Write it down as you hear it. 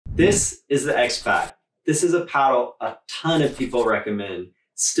This is the XSPAK. This is a paddle a ton of people recommend.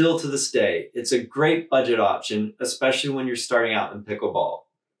 Still to this day, it's a great budget option, especially when you're starting out in pickleball.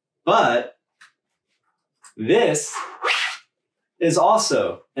 But this is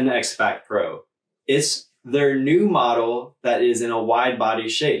also an XSPAK Pro. It's their new model that is in a wide body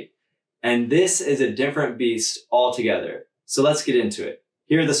shape. And this is a different beast altogether. So let's get into it.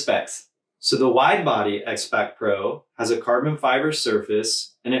 Here are the specs. So the wide body XSPAK Pro has a carbon fiber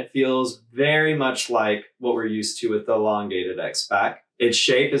surface, and it feels very much like what we're used to with the elongated XSPAK. Its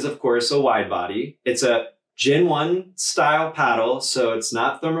shape is, of course, a wide body. It's a Gen 1 style paddle, so it's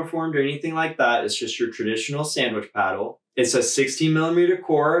not thermoformed or anything like that. It's just your traditional sandwich paddle. It's a 16 millimeter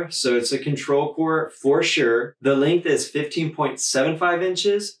core, so it's a control core for sure. The length is 15.75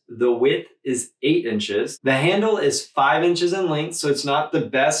 inches. The width is 8 inches. The handle is 5 inches in length, so it's not the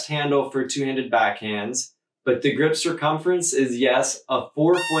best handle for two-handed backhands, but the grip circumference is, yes, a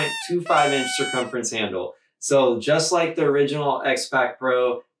 4.25 inch circumference handle. So just like the original XSPAK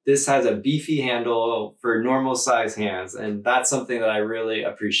Pro, this has a beefy handle for normal size hands, and that's something that I really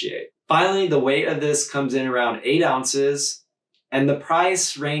appreciate. Finally, the weight of this comes in around 8 ounces, and the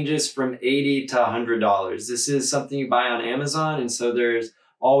price ranges from $80 to $100. This is something you buy on Amazon, and so there's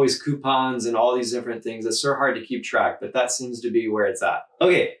always coupons and all these different things. It's so hard to keep track, but that seems to be where it's at.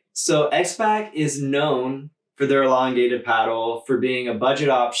 Okay, so XSPAK is known for their elongated paddle, for being a budget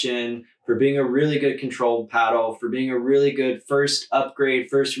option, for being a really good controlled paddle, for being a really good first upgrade,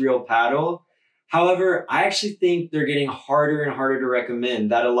 first real paddle. However, I actually think they're getting harder and harder to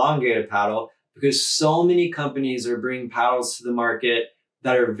recommend that elongated paddle because so many companies are bringing paddles to the market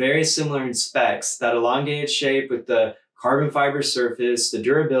that are very similar in specs, that elongated shape with the carbon fiber surface, the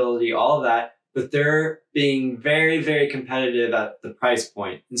durability, all of that, but they're being very, very competitive at the price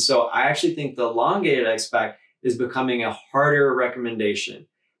point. And so I actually think the elongated XSPAK is becoming a harder recommendation.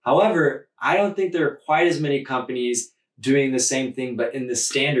 However, I don't think there are quite as many companies doing the same thing, but in the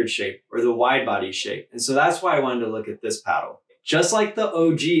standard shape or the wide body shape. And so that's why I wanted to look at this paddle. Just like the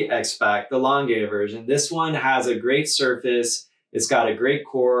OG XSPAK, the elongated version, this one has a great surface. It's got a great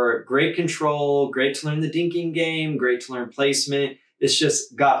core, great control, great to learn the dinking game, great to learn placement. It's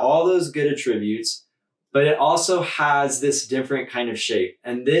just got all those good attributes, but it also has this different kind of shape.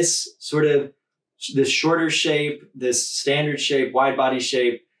 And this shorter shape, this standard shape, wide body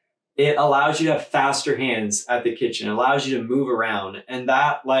shape, it allows you to have faster hands at the kitchen, it allows you to move around. And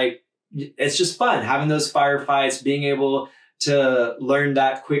that, like, it's just fun having those firefights, being able to learn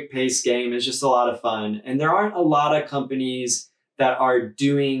that quick pace game is just a lot of fun. And there aren't a lot of companies that are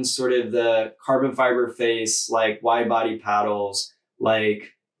doing sort of the carbon fiber face, like wide body paddles.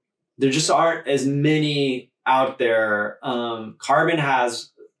 Like, there just aren't as many out there. Carbon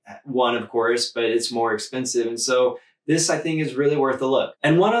has one, of course, but it's more expensive. And so this, I think, is really worth a look.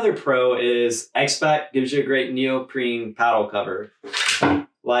 And one other pro is XSPAK gives you a great neoprene paddle cover.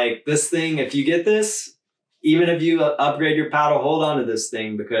 Like this thing, if you get this, even if you upgrade your paddle, hold on to this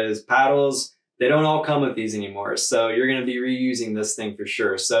thing because paddles, they don't all come with these anymore. So you're going to be reusing this thing for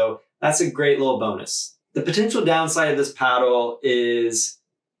sure. So that's a great little bonus. The potential downside of this paddle is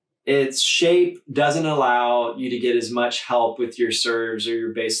its shape doesn't allow you to get as much help with your serves or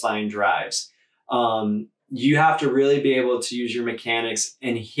your baseline drives. You have to really be able to use your mechanics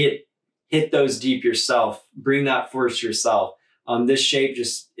and hit those deep yourself, bring that force yourself. This shape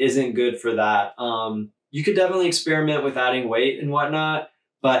just isn't good for that. You could definitely experiment with adding weight and whatnot,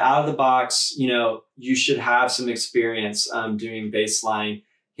 but out of the box, you know, you should have some experience doing baseline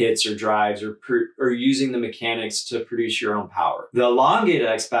hits or drives or using the mechanics to produce your own power. The elongated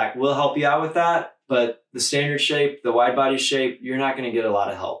XSPAK will help you out with that, but the standard shape, the wide body shape, you're not going to get a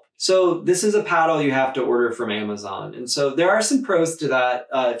lot of help. So this is a paddle you have to order from Amazon. And so there are some pros to that.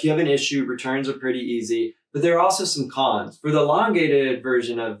 If you have an issue, returns are pretty easy, but there are also some cons. For the elongated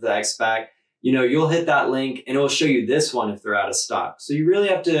version of the XSPAK, you know, you'll hit that link and it will show you this one if they're out of stock. So you really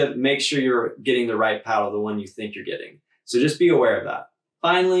have to make sure you're getting the right paddle, the one you think you're getting. So just be aware of that.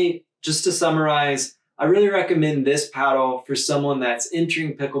 Finally, just to summarize, I really recommend this paddle for someone that's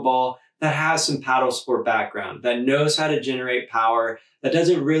entering pickleball that has some paddle sport background, that knows how to generate power, that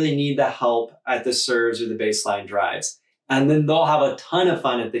doesn't really need the help at the serves or the baseline drives. And then they'll have a ton of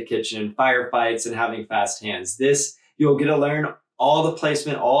fun at the kitchen, firefights and having fast hands. This, you'll get to learn all the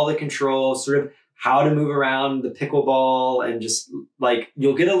placement, all the control, sort of how to move around the pickleball and just like,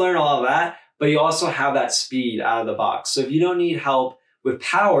 you'll get to learn all of that, but you also have that speed out of the box. So if you don't need help with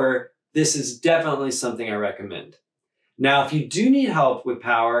power, this is definitely something I recommend. Now, if you do need help with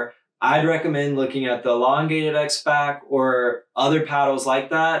power, I'd recommend looking at the elongated XSPAK or other paddles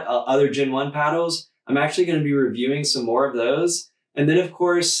like that, other Gen 1 paddles. I'm actually going to be reviewing some more of those. And then, of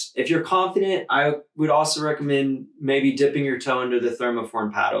course, if you're confident, I would also recommend maybe dipping your toe into the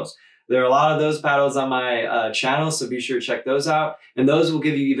thermoform paddles. There are a lot of those paddles on my channel, so be sure to check those out. And those will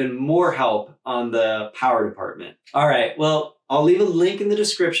give you even more help on the power department. All right, well, I'll leave a link in the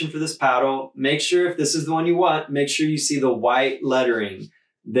description for this paddle. Make sure if this is the one you want, make sure you see the white lettering.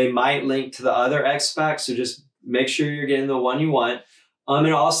 They might link to the other XSPAK, so just make sure you're getting the one you want. I'm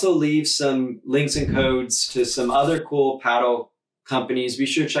gonna also leave some links and codes to some other cool paddle companies. Be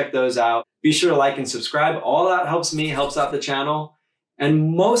sure to check those out. Be sure to like and subscribe. All that helps me, helps out the channel.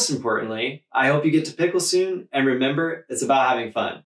 And most importantly, I hope you get to pickle soon. And remember, it's about having fun.